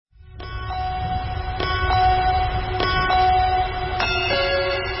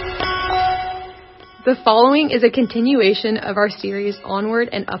The following is a continuation of our series Onward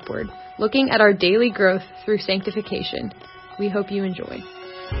and Upward, looking at our daily growth through sanctification. We hope you enjoy.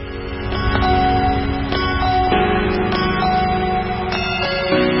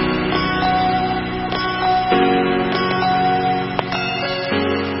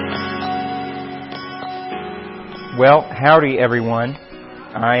 Well, howdy everyone.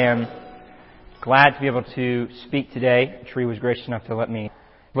 I am glad to be able to speak today. Tree was gracious enough to let me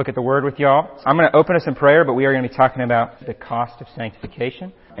look at the Word with y'all. I'm going to open us in prayer, but we are going to be talking about the cost of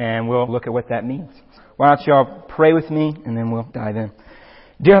sanctification, and we'll look at what that means. Why don't y'all pray with me, and then we'll dive in.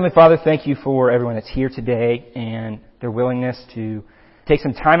 Dear Heavenly Father, thank you for everyone that's here today and their willingness to take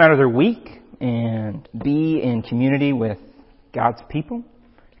some time out of their week and be in community with God's people,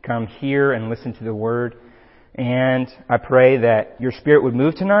 come here and listen to the Word. And I pray that your Spirit would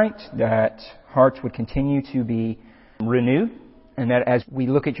move tonight, that hearts would continue to be renewed, and that as we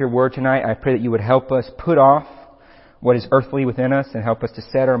look at your Word tonight, I pray that you would help us put off what is earthly within us and help us to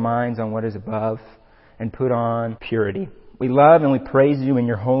set our minds on what is above and put on purity. We love and we praise you in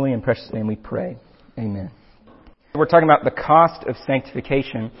your holy and precious name we pray. Amen. We're talking about the cost of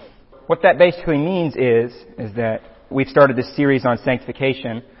sanctification. What that basically means is that we've started this series on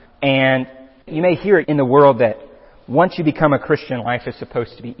sanctification, and you may hear it in the world that once you become a Christian, life is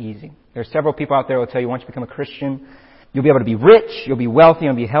supposed to be easy. There are several people out there who will tell you once you become a Christian, you'll be able to be rich, you'll be wealthy,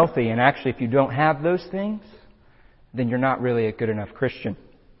 and be healthy. And actually, if you don't have those things, then you're not really a good enough Christian.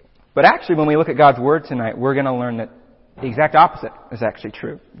 But actually, when we look at God's Word tonight, we're going to learn that the exact opposite is actually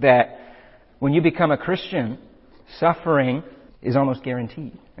true. That when you become a Christian, suffering is almost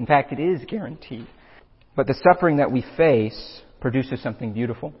guaranteed. In fact, it is guaranteed. But the suffering that we face produces something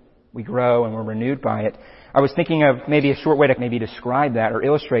beautiful. We grow and we're renewed by it. I was thinking of maybe a short way to maybe describe that or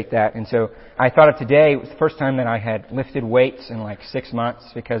illustrate that. And so I thought of today, it was the first time that I had lifted weights in like 6 months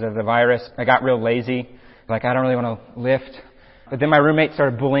because of the virus. I got real lazy. Like, I don't really want to lift. But then my roommate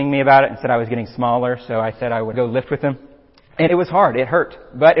started bullying me about it and said I was getting smaller. So I said I would go lift with him. And it was hard. It hurt.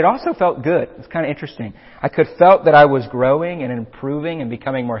 But it also felt good. It's kind of interesting. I could felt that I was growing and improving and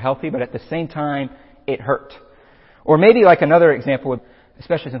becoming more healthy. But at the same time, it hurt. Or maybe like another example would,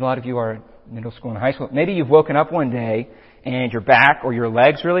 especially since a lot of you are in middle school and high school, maybe you've woken up one day and your back or your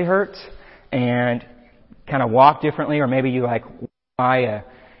legs really hurt and kind of walk differently, or maybe you like buy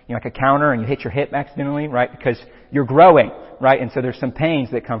like a counter and you hit your hip accidentally, right? Because you're growing, right? And so there's some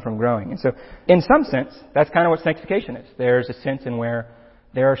pains that come from growing. And so in some sense, that's kind of what sanctification is. There's a sense in where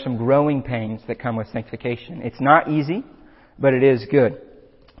there are some growing pains that come with sanctification. It's not easy, but it is good.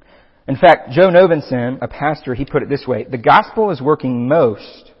 In fact, Joe Novenson, a pastor, he put it this way: the gospel is working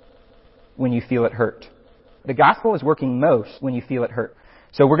most when you feel it hurt. The gospel is working most when you feel it hurt.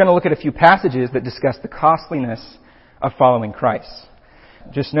 So we're going to look at a few passages that discuss the costliness of following Christ.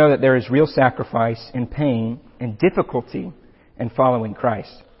 Just know that there is real sacrifice and pain and difficulty in following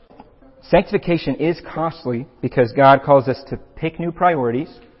Christ. Sanctification is costly because God calls us to pick new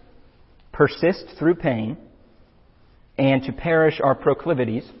priorities, persist through pain, and to perish our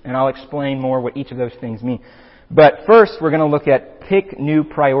proclivities. And I'll explain more what each of those things mean. But first, we're going to look at pick new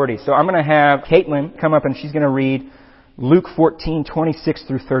priorities. So I'm going to have Caitlin come up and she's going to read Luke 14:26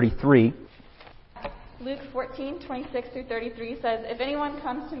 through 33. Luke 14:26 through 33 says, "If anyone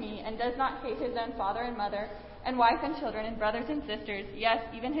comes to me and does not hate his own father and mother and wife and children and brothers and sisters, yes,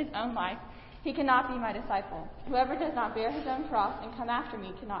 even his own life, he cannot be my disciple. Whoever does not bear his own cross and come after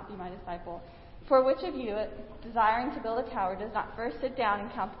me cannot be my disciple. For which of you, desiring to build a tower, does not first sit down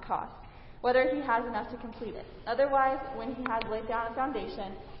and count the cost, whether he has enough to complete it? Otherwise, when he has laid down a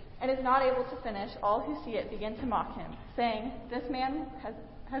foundation and is not able to finish, all who see it begin to mock him, saying, 'This man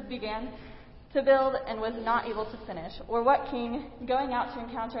has began to build and was not able to finish.' Or what king, going out to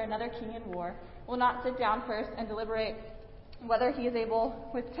encounter another king in war, will not sit down first and deliberate whether he is able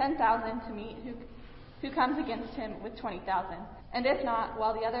with 10,000 to meet who comes against him with 20,000? And if not,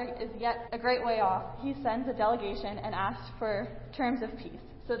 while the other is yet a great way off, he sends a delegation and asks for terms of peace.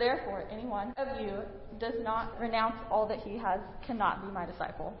 So therefore, any one of you does not renounce all that he has cannot be my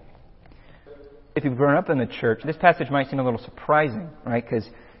disciple." If you've grown up in the church, this passage might seem a little surprising, right? Because,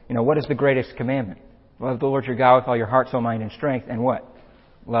 what is the greatest commandment? Love the Lord your God with all your heart, soul, mind, and strength. And what?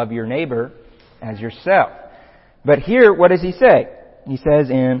 Love your neighbor as yourself. But here, what does he say? He says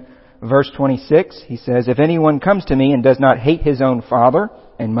in verse 26, he says, "If anyone comes to me and does not hate his own father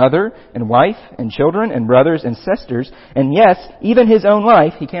and mother and wife and children and brothers and sisters, and yes, even his own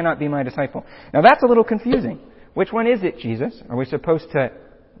life, he cannot be my disciple." Now that's a little confusing. Which one is it, Jesus? Are we supposed to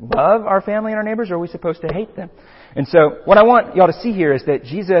love our family and our neighbors, or are we supposed to hate them? And so what I want y'all to see here is that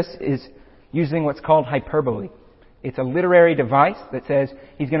Jesus is using what's called hyperbole. It's a literary device that says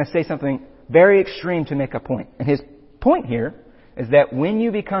he's going to say something very extreme to make a point. And his point here is that when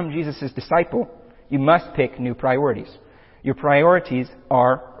you become Jesus' disciple, you must pick new priorities. Your priorities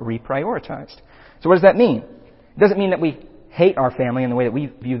are reprioritized. So what does that mean? It doesn't mean that we hate our family in the way that we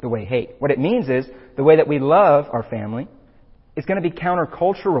view the way hate. What it means is the way that we love our family is going to be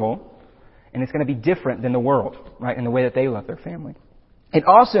countercultural, and it's going to be different than the world, right, in the way that they love their family. It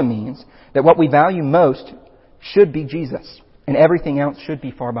also means that what we value most should be Jesus, and everything else should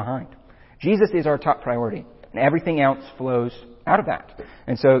be far behind. Jesus is our top priority, and everything else flows out of that.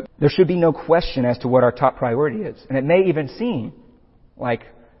 And so there should be no question as to what our top priority is. And it may even seem like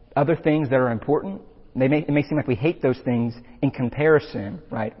other things that are important, it may seem like we hate those things in comparison,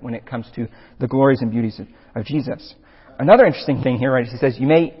 right, when it comes to the glories and beauties of Jesus. Another interesting thing here, right, is he says you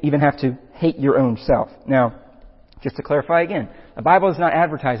may even have to hate your own self. Now, just to clarify again, the Bible is not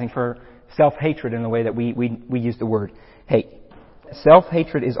advertising for self-hatred in the way that we use the word hate.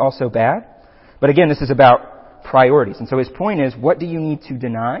 Self-hatred is also bad, but again, this is about priorities. And so his point is, what do you need to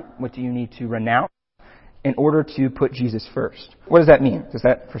deny? What do you need to renounce in order to put Jesus first? What does that mean?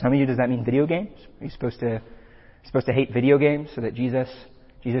 For some of you, does that mean video games? Are you supposed to hate video games so that Jesus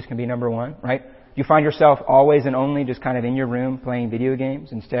can be number one, right? Do you find yourself always and only just kind of in your room playing video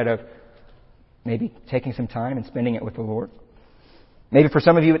games instead of maybe taking some time and spending it with the Lord? Maybe for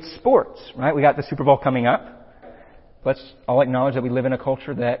some of you it's sports, right? We got the Super Bowl coming up. Let's all acknowledge that we live in a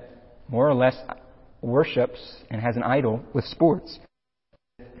culture that more or less worships and has an idol with sports.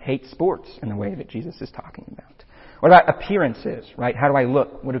 Hates sports in the way that Jesus is talking about. What about appearances, right? How do I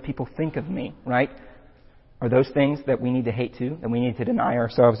look? What do people think of me, right? Are those things that we need to hate too, that we need to deny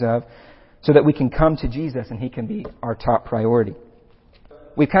ourselves of, so that we can come to Jesus and He can be our top priority?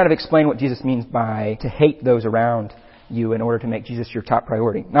 We've kind of explained what Jesus means by to hate those around you in order to make Jesus your top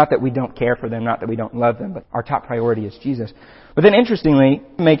priority. Not that we don't care for them, not that we don't love them, but our top priority is Jesus. But then interestingly,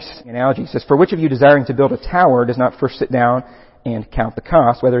 he makes an analogy. He says, for which of you desiring to build a tower does not first sit down and count the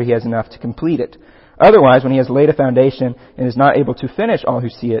cost, whether he has enough to complete it? Otherwise, when he has laid a foundation and is not able to finish, all who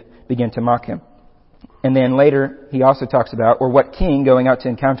see it begin to mock him. And then later, he also talks about, or what king going out to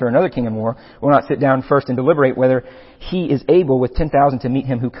encounter another king in war will not sit down first and deliberate whether he is able with 10,000 to meet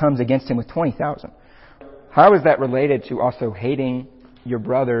him who comes against him with 20,000. How is that related to also hating your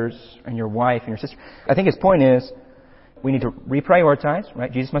brothers and your wife and your sister? I think his point is we need to reprioritize,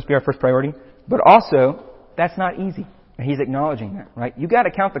 right? Jesus must be our first priority. But also, that's not easy. And he's acknowledging that, right? You got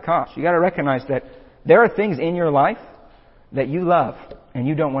to count the cost. You got to recognize that there are things in your life that you love and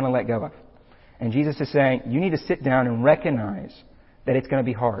you don't want to let go of. And Jesus is saying you need to sit down and recognize that it's going to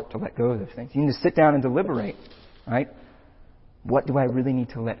be hard to let go of those things. You need to sit down and deliberate, right? What do I really need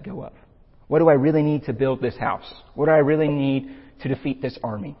to let go of? What do I really need to build this house? What do I really need to defeat this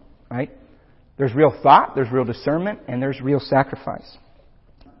army, right? There's real thought, there's real discernment, and there's real sacrifice.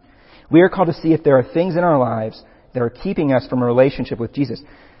 We are called to see if there are things in our lives that are keeping us from a relationship with Jesus.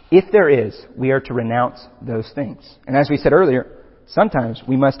 If there is, we are to renounce those things. And as we said earlier, sometimes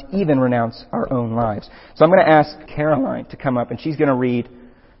we must even renounce our own lives. So I'm going to ask Caroline to come up, and she's going to read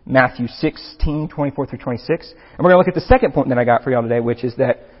Matthew 16, 24 through 26. And we're going to look at the second point that I got for y'all today, which is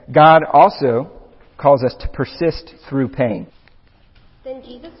that God also calls us to persist through pain. Then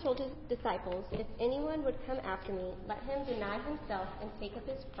Jesus told his disciples, if anyone would come after me, let him deny himself and take up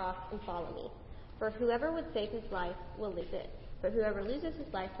his cross and follow me. For whoever would save his life will lose it, but whoever loses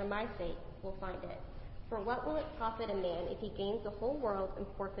his life for my sake will find it. For what will it profit a man if he gains the whole world and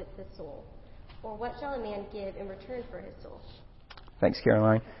forfeits his soul? Or what shall a man give in return for his soul? Thanks,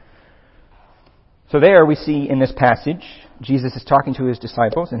 Caroline. So there we see in this passage, Jesus is talking to his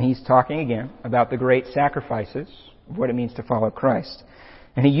disciples, and he's talking again about the great sacrifices of what it means to follow Christ.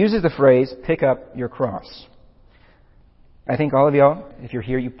 And he uses the phrase, pick up your cross. I think all of y'all, if you're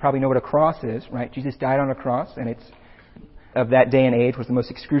here, you probably know what a cross is, right? Jesus died on a cross, and it's of that day and age was the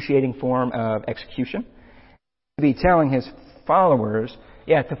most excruciating form of execution. To be telling his followers,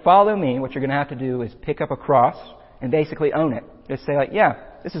 to follow me, what you're going to have to do is pick up a cross and basically own it. Just say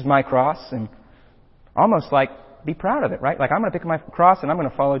this is my cross, and almost be proud of it, right? I'm going to pick up my cross and I'm going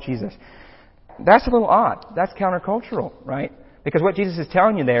to follow Jesus. That's a little odd. That's countercultural, right? Because what Jesus is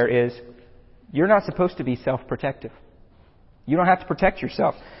telling you there is you're not supposed to be self-protective. You don't have to protect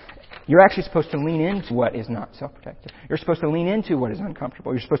yourself. You're actually supposed to lean into what is not self-protective. You're supposed to lean into what is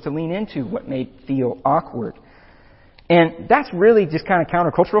uncomfortable. You're supposed to lean into what may feel awkward. And that's really just kind of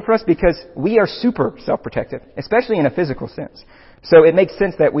countercultural for us because we are super self-protective, especially in a physical sense. So it makes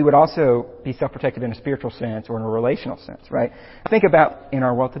sense that we would also be self-protective in a spiritual sense or in a relational sense, right? Think about in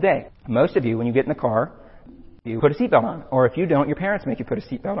our world today. Most of you, when you get in the car, you put a seatbelt on. Or if you don't, your parents make you put a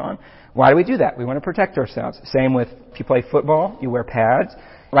seatbelt on. Why do we do that? We want to protect ourselves. Same with if you play football, you wear pads.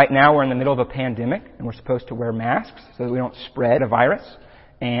 Right now we're in the middle of a pandemic and we're supposed to wear masks so that we don't spread a virus.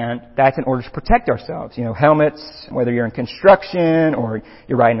 And that's in order to protect ourselves. Helmets, whether you're in construction or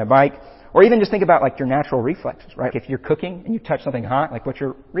you're riding a bike, or even just think about like your natural reflexes, right? If you're cooking and you touch something hot, like what's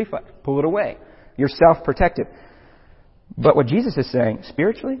your reflex? Pull it away. You're self-protective. But what Jesus is saying,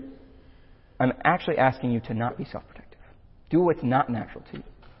 spiritually, I'm actually asking you to not be self-protective. Do what's not natural to you.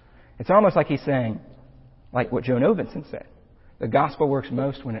 It's almost like he's saying, like what Joe Novenson said, the gospel works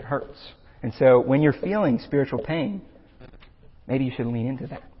most when it hurts. And so when you're feeling spiritual pain, maybe you should lean into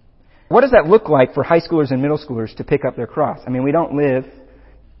that. What does that look like for high schoolers and middle schoolers to pick up their cross? I mean, we don't live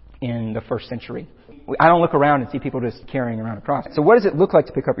in the first century. I don't look around and see people just carrying around a cross. So what does it look like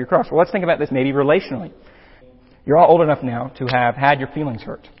to pick up your cross? Well, let's think about this maybe relationally. You're all old enough now to have had your feelings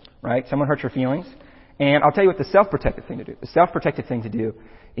hurt, right? Someone hurt your feelings. And I'll tell you what the self-protective thing to do. The self-protective thing to do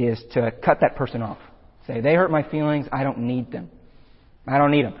is to cut that person off. Say, they hurt my feelings, I don't need them. I don't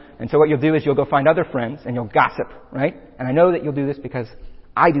need them. And so what you'll do is you'll go find other friends and you'll gossip, right? And I know that you'll do this because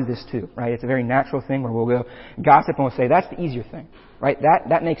I do this too, right? It's a very natural thing where we'll go gossip and we'll say, that's the easier thing, right?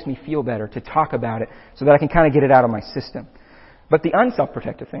 That makes me feel better to talk about it so that I can kind of get it out of my system. But the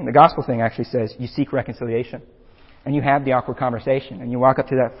unself-protective thing, the gospel thing actually says you seek reconciliation and you have the awkward conversation and you walk up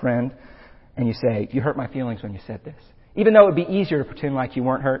to that friend and you say, you hurt my feelings when you said this. Even though it would be easier to pretend like you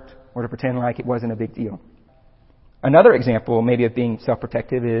weren't hurt or to pretend like it wasn't a big deal. Another example maybe of being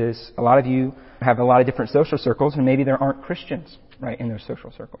self-protective is a lot of you have a lot of different social circles and maybe there aren't Christians, right, in those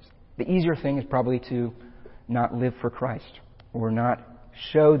social circles. The easier thing is probably to not live for Christ or not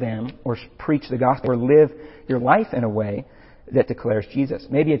show them or preach the gospel or live your life in a way that declares Jesus.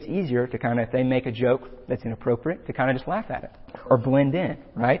 Maybe it's easier to kind of, if they make a joke that's inappropriate, to kind of just laugh at it or blend in,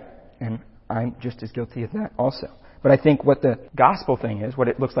 right? And I'm just as guilty of that also. But I think what the gospel thing is, what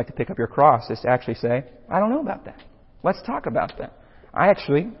it looks like to pick up your cross, is to actually say, I don't know about that. Let's talk about that. I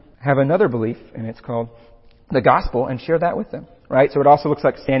actually have another belief, and it's called the gospel, and share that with them, right? So it also looks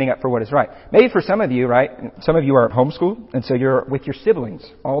like standing up for what is right. Maybe for some of you, right, some of you are homeschooled, and so you're with your siblings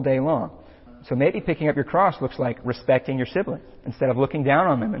all day long. So maybe picking up your cross looks like respecting your siblings instead of looking down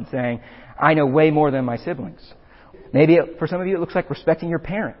on them and saying, I know way more than my siblings. Maybe for some of you it looks like respecting your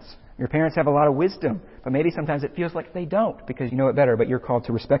parents. Your parents have a lot of wisdom, but maybe sometimes it feels like they don't because you know it better, but you're called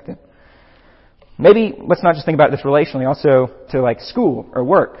to respect them. Maybe let's not just think about this relationally, also to like school or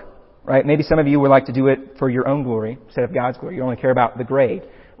work, right? Maybe some of you would like to do it for your own glory instead of God's glory. You only care about the grade,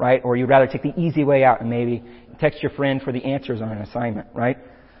 right? Or you'd rather take the easy way out and maybe text your friend for the answers on an assignment, right?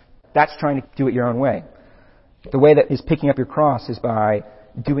 That's trying to do it your own way. The way that is picking up your cross is by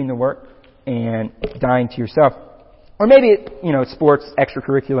doing the work and dying to yourself. Or maybe, it's sports,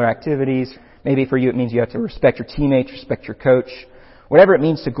 extracurricular activities. Maybe for you it means you have to respect your teammates, respect your coach. Whatever it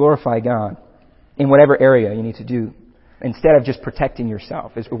means to glorify God in whatever area you need to do, instead of just protecting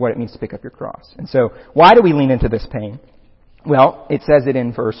yourself, is what it means to pick up your cross. And so, why do we lean into this pain? Well, it says it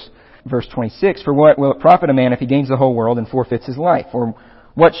in verse 26, for what will it profit a man if he gains the whole world and forfeits his life? Or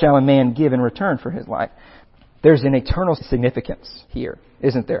what shall a man give in return for his life? There's an eternal significance here,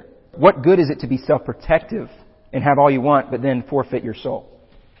 isn't there? What good is it to be self-protective and have all you want, but then forfeit your soul?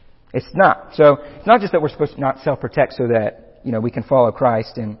 It's not. So, it's not just that we're supposed to not self-protect so that, we can follow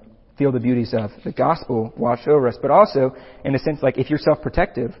Christ and feel the beauties of the gospel wash over us, but also, in a sense, like if you're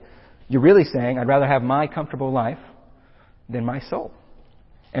self-protective, you're really saying, I'd rather have my comfortable life than my soul.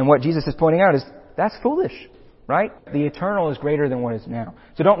 And what Jesus is pointing out is, that's foolish, right? The eternal is greater than what is now.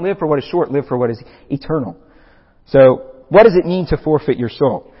 So don't live for what is short, live for what is eternal. So, what does it mean to forfeit your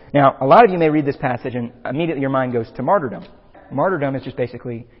soul? Now, a lot of you may read this passage and immediately your mind goes to martyrdom. Martyrdom is just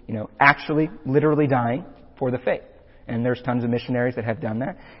basically, actually, literally dying for the faith. And there's tons of missionaries that have done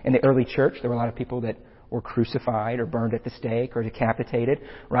that. In the early church, there were a lot of people that were crucified or burned at the stake or decapitated,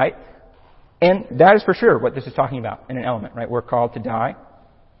 right? And that is for sure what this is talking about in an element, right? We're called to die.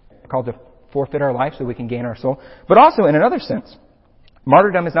 We're called to forfeit our life so we can gain our soul. But also, in another sense,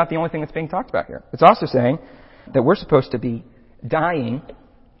 martyrdom is not the only thing that's being talked about here. It's also saying that we're supposed to be dying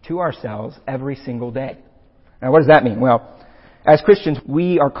to ourselves every single day. Now, what does that mean? Well, as Christians,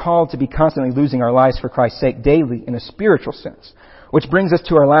 we are called to be constantly losing our lives for Christ's sake daily in a spiritual sense. Which brings us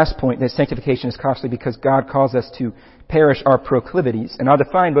to our last point, that sanctification is costly because God calls us to perish our proclivities. And I'll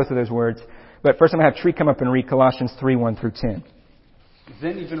define both of those words. But first I'm going to have Tree come up and read Colossians 3:1 through 10.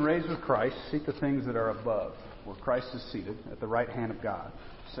 Then you've been raised with Christ. Seek the things that are above, where Christ is seated at the right hand of God.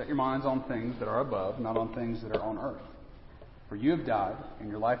 Set your minds on things that are above, not on things that are on earth. For you have died, and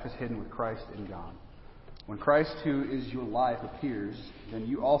your life is hidden with Christ in God. When Christ, who is your life, appears, then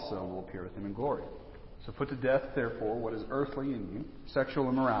you also will appear with him in glory. So put to death, therefore, what is earthly in you, sexual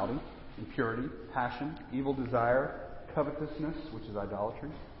immorality, impurity, passion, evil desire, covetousness, which is idolatry.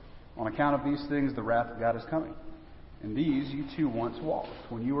 On account of these things, the wrath of God is coming. In these you too once walked,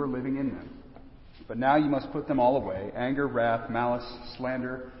 when you were living in them. But now you must put them all away: anger, wrath, malice,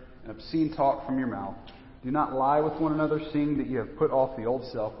 slander, and obscene talk from your mouth. Do not lie with one another, seeing that you have put off the old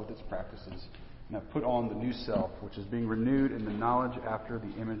self with its practices, and have put on the new self, which is being renewed in the knowledge after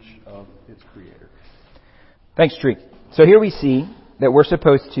the image of its Creator. Thanks, Tree. So here we see that we're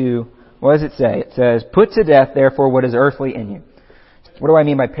supposed to, what does it say? It says, put to death, therefore, what is earthly in you. What do I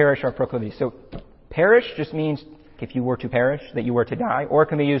mean by perish our proclivities? So perish just means if you were to perish, that you were to die, or it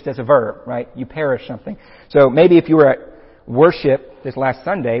can be used as a verb, right? You perish something. So maybe if you were at worship this last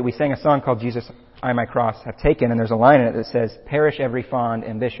Sunday, we sang a song called Jesus, I My Cross Have Taken, and there's a line in it that says, perish every fond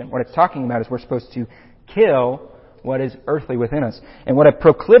ambition. What it's talking about is we're supposed to kill what is earthly within us. And what a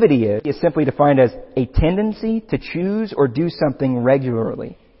proclivity is simply defined as a tendency to choose or do something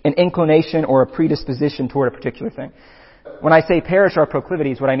regularly, an inclination or a predisposition toward a particular thing. When I say perish our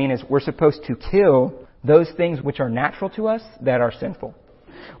proclivities, what I mean is we're supposed to kill those things which are natural to us that are sinful.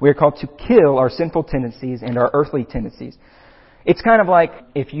 We are called to kill our sinful tendencies and our earthly tendencies. It's kind of like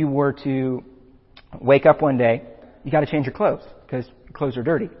if you were to wake up one day, you got to change your clothes because your clothes are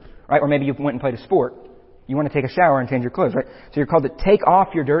dirty, right? Or maybe you went and played a sport. You want to take a shower and change your clothes, right? So you're called to take off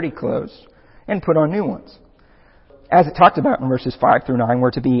your dirty clothes and put on new ones. As it talked about in verses 5 through 9,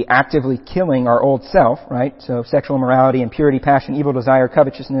 we're to be actively killing our old self, right? So sexual immorality, impurity, passion, evil desire,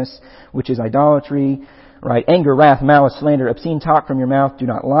 covetousness, which is idolatry, right? Anger, wrath, malice, slander, obscene talk from your mouth. Do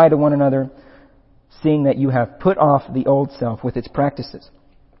not lie to one another, seeing that you have put off the old self with its practices.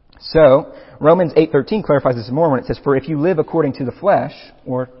 So Romans 8:13 clarifies this more when it says, for if you live according to the flesh,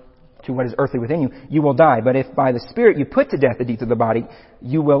 or to what is earthly within you, you will die. But if by the Spirit you put to death the deeds of the body,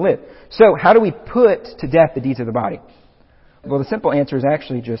 you will live. So how do we put to death the deeds of the body? Well, the simple answer is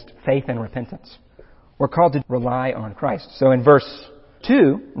actually just faith and repentance. We're called to rely on Christ. So in verse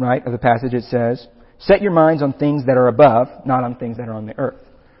 2, right, of the passage it says, set your minds on things that are above, not on things that are on the earth.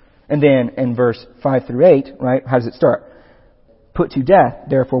 And then in verse 5 through 8, right, how does it start? Put to death,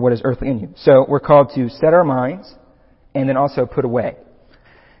 therefore, what is earthly in you. So we're called to set our minds and then also put away.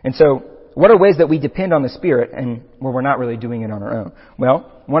 And so, what are ways that we depend on the Spirit and where we're not really doing it on our own?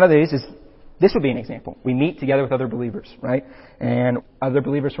 Well, one of these is, this would be an example. We meet together with other believers, right? And other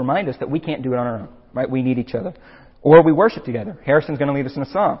believers remind us that we can't do it on our own, right? We need each other. Or we worship together. Harrison's going to lead us in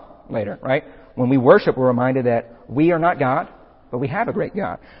a song later, right? When we worship, we're reminded that we are not God, but we have a great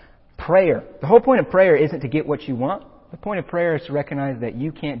God. Prayer. The whole point of prayer isn't to get what you want. The point of prayer is to recognize that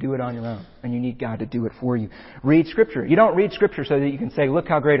you can't do it on your own, and you need God to do it for you. Read Scripture. You don't read Scripture so that you can say, look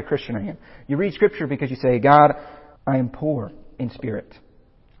how great a Christian I am. You read Scripture because you say, God, I am poor in spirit.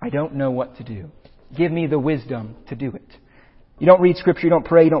 I don't know what to do. Give me the wisdom to do it. You don't read Scripture, you don't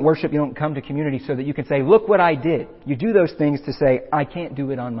pray, you don't worship, you don't come to community so that you can say, look what I did. You do those things to say, I can't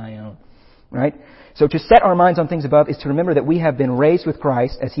do it on my own. Right? So to set our minds on things above is to remember that we have been raised with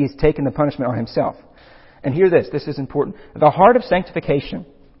Christ as He has taken the punishment on Himself. And hear this is important. The heart of sanctification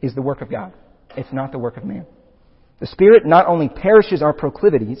is the work of God. It's not the work of man. The Spirit not only perishes our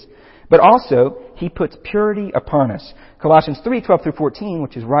proclivities, but also He puts purity upon us. Colossians 3:12 through 14,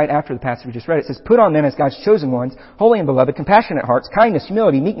 which is right after the passage we just read, it says, put on then as God's chosen ones, holy and beloved, compassionate hearts, kindness,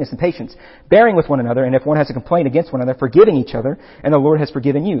 humility, meekness, and patience, bearing with one another, and if one has a complaint against one another, forgiving each other, and the Lord has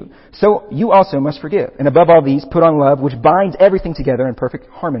forgiven you. So you also must forgive. And above all these, put on love, which binds everything together in perfect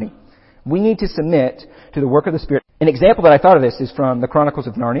harmony. We need to submit to the work of the Spirit. An example that I thought of this is from the Chronicles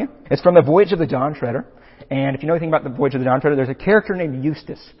of Narnia. It's from the Voyage of the Dawn Treader. And if you know anything about the Voyage of the Dawn Treader, there's a character named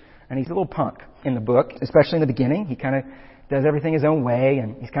Eustace. And he's a little punk in the book, especially in the beginning. He kind of does everything his own way,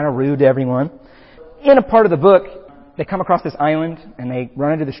 and he's kind of rude to everyone. In a part of the book, they come across this island, and they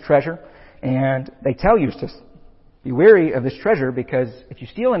run into this treasure. And they tell Eustace, be wary of this treasure, because if you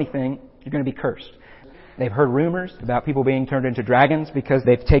steal anything, you're going to be cursed. They've heard rumors about people being turned into dragons because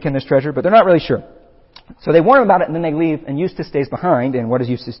they've taken this treasure, but they're not really sure. So they warn him about it, and then they leave, and Eustace stays behind. And what does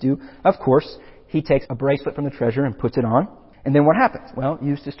Eustace do? Of course, he takes a bracelet from the treasure and puts it on. And then what happens? Well,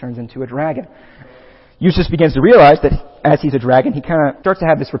 Eustace turns into a dragon. Eustace begins to realize that as he's a dragon, he kind of starts to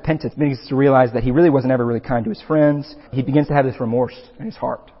have this repentance, begins to realize that he really wasn't ever really kind to his friends. He begins to have this remorse in his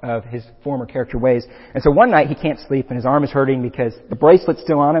heart of his former character ways. And so one night he can't sleep, and his arm is hurting because the bracelet's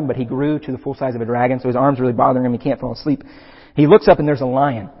still on him, but he grew to the full size of a dragon, so his arm's really bothering him. He can't fall asleep. He looks up, and there's a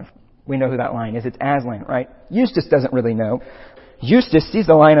lion. We know who that lion is. It's Aslan, right? Eustace doesn't really know. Eustace sees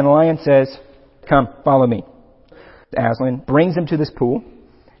the lion, and the lion says, come, follow me. Aslan brings him to this pool,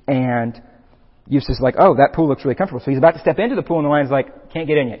 and Eustace is like, oh, that pool looks really comfortable. So he's about to step into the pool, and the lion's like, can't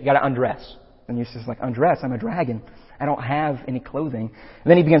get in yet. You got to undress. And Eustace is like, undress? I'm a dragon. I don't have any clothing. And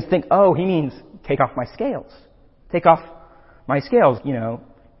then he begins to think, oh, he means take off my scales. take off my scales.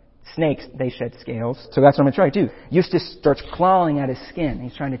 Snakes, they shed scales. So that's what I'm going to try to do. Eustace starts clawing at his skin.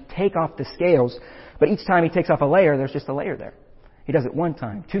 He's trying to take off the scales. But each time he takes off a layer, there's just a layer there. He does it 1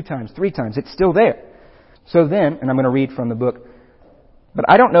 time, 2 times, 3 times. It's still there. So then, and I'm going to read from the book, but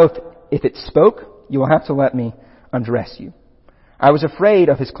I don't know if it spoke. You will have to let me undress you. I was afraid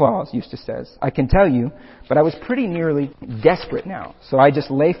of his claws, Eustace says. I can tell you, but I was pretty nearly desperate now. So I just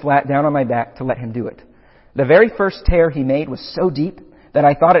lay flat down on my back to let him do it. The very first tear he made was so deep that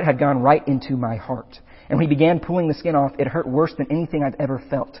I thought it had gone right into my heart. And when he began pulling the skin off, it hurt worse than anything I've ever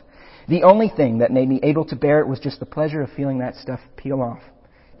felt. The only thing that made me able to bear it was just the pleasure of feeling that stuff peel off.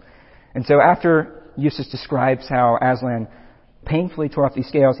 And so after Eustace describes how Aslan painfully tore off these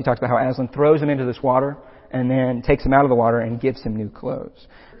scales, he talks about how Aslan throws him into this water and then takes him out of the water and gives him new clothes.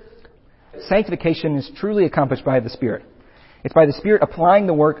 Sanctification is truly accomplished by the Spirit. It's by the Spirit applying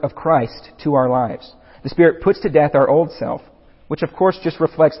the work of Christ to our lives. The Spirit puts to death our old self, which of course just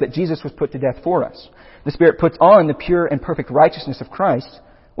reflects that Jesus was put to death for us. The Spirit puts on the pure and perfect righteousness of Christ,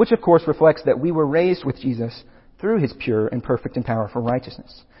 which of course reflects that we were raised with Jesus through His pure and perfect and powerful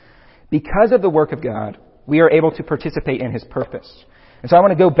righteousness. Because of the work of God, we are able to participate in His purpose. And so I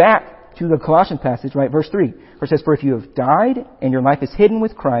want to go back to the Colossian passage, right, verse 3, where it says, "For if you have died and your life is hidden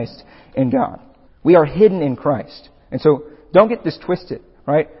with Christ in God." We are hidden in Christ. And so don't get this twisted,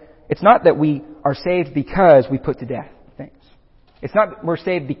 right? It's not that we are saved because we put to death things. It's not that we're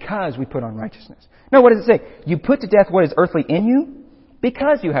saved because we put on righteousness. No, what does it say? You put to death what is earthly in you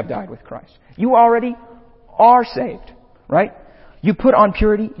because you have died with Christ. You already are saved, right? You put on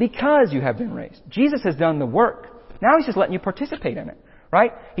purity because you have been raised. Jesus has done the work. Now He's just letting you participate in it,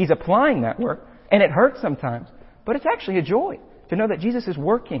 right? He's applying that work, and it hurts sometimes, but it's actually a joy to know that Jesus is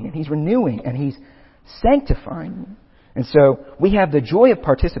working, and He's renewing, and He's sanctifying you. And so we have the joy of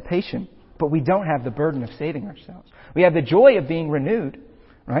participation, but we don't have the burden of saving ourselves. We have the joy of being renewed,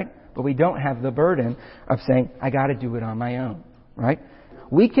 right? But we don't have the burden of saying, I got to do it on my own, right?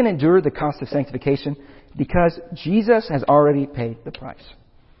 We can endure the cost of sanctification because Jesus has already paid the price,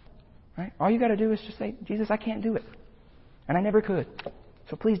 right? All you got to do is just say, Jesus, I can't do it. And I never could.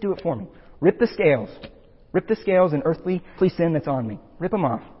 So please do it for me. Rip the scales. Rip the scales and earthly sin that's on me. Rip them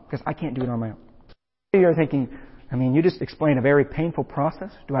off because I can't do it on my own. You're thinking, you just explained a very painful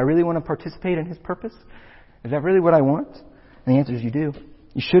process. Do I really want to participate in His purpose? Is that really what I want? And the answer is you do.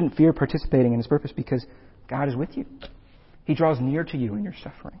 You shouldn't fear participating in His purpose because God is with you. He draws near to you in your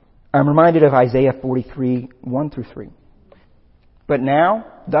suffering. I'm reminded of Isaiah 43, 1-3. But now,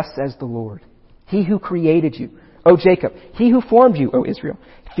 thus says the Lord, He who created you, O Jacob, He who formed you, O Israel,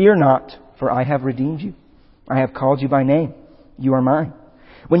 fear not, for I have redeemed you. I have called you by name. You are mine.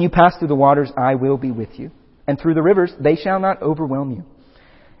 When you pass through the waters, I will be with you. And through the rivers, they shall not overwhelm you.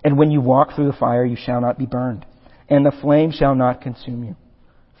 And when you walk through the fire, you shall not be burned. And the flame shall not consume you.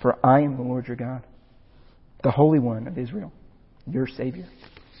 For I am the Lord your God, the Holy One of Israel, your Savior.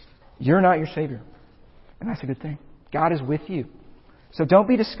 You're not your Savior. And that's a good thing. God is with you. So don't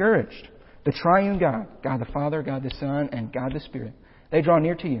be discouraged. The triune God, God the Father, God the Son, and God the Spirit, they draw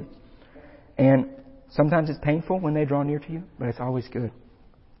near to you. And sometimes it's painful when they draw near to you, but it's always good.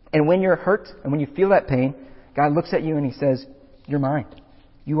 And when you're hurt and when you feel that pain, God looks at you and He says, you're mine.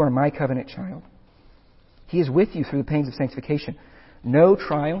 You are my covenant child. He is with you through the pains of sanctification. No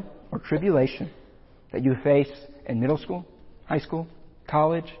trial or tribulation that you face in middle school, high school,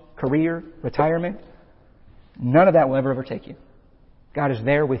 college, career, retirement, none of that will ever overtake you. God is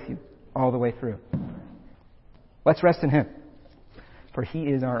there with you all the way through. Let's rest in Him, for He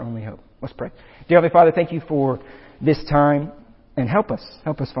is our only hope. Let's pray. Dear Heavenly Father, thank You for this time, and help us,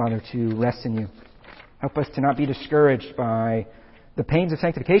 Father, to rest in You. Help us to not be discouraged by the pains of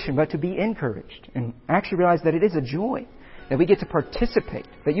sanctification, but to be encouraged and actually realize that it is a joy that we get to participate,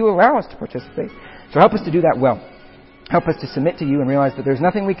 that You allow us to participate. So help us to do that well. Help us to submit to You and realize that there's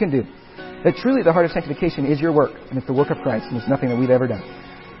nothing we can do. That truly the heart of sanctification is Your work, and it's the work of Christ, and it's nothing that we've ever done.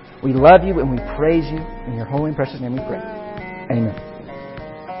 We love You and we praise You. In Your holy and precious name we pray. Amen.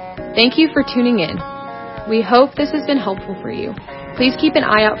 Thank you for tuning in. We hope this has been helpful for you. Please keep an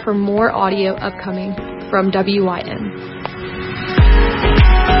eye out for more audio upcoming from WYM.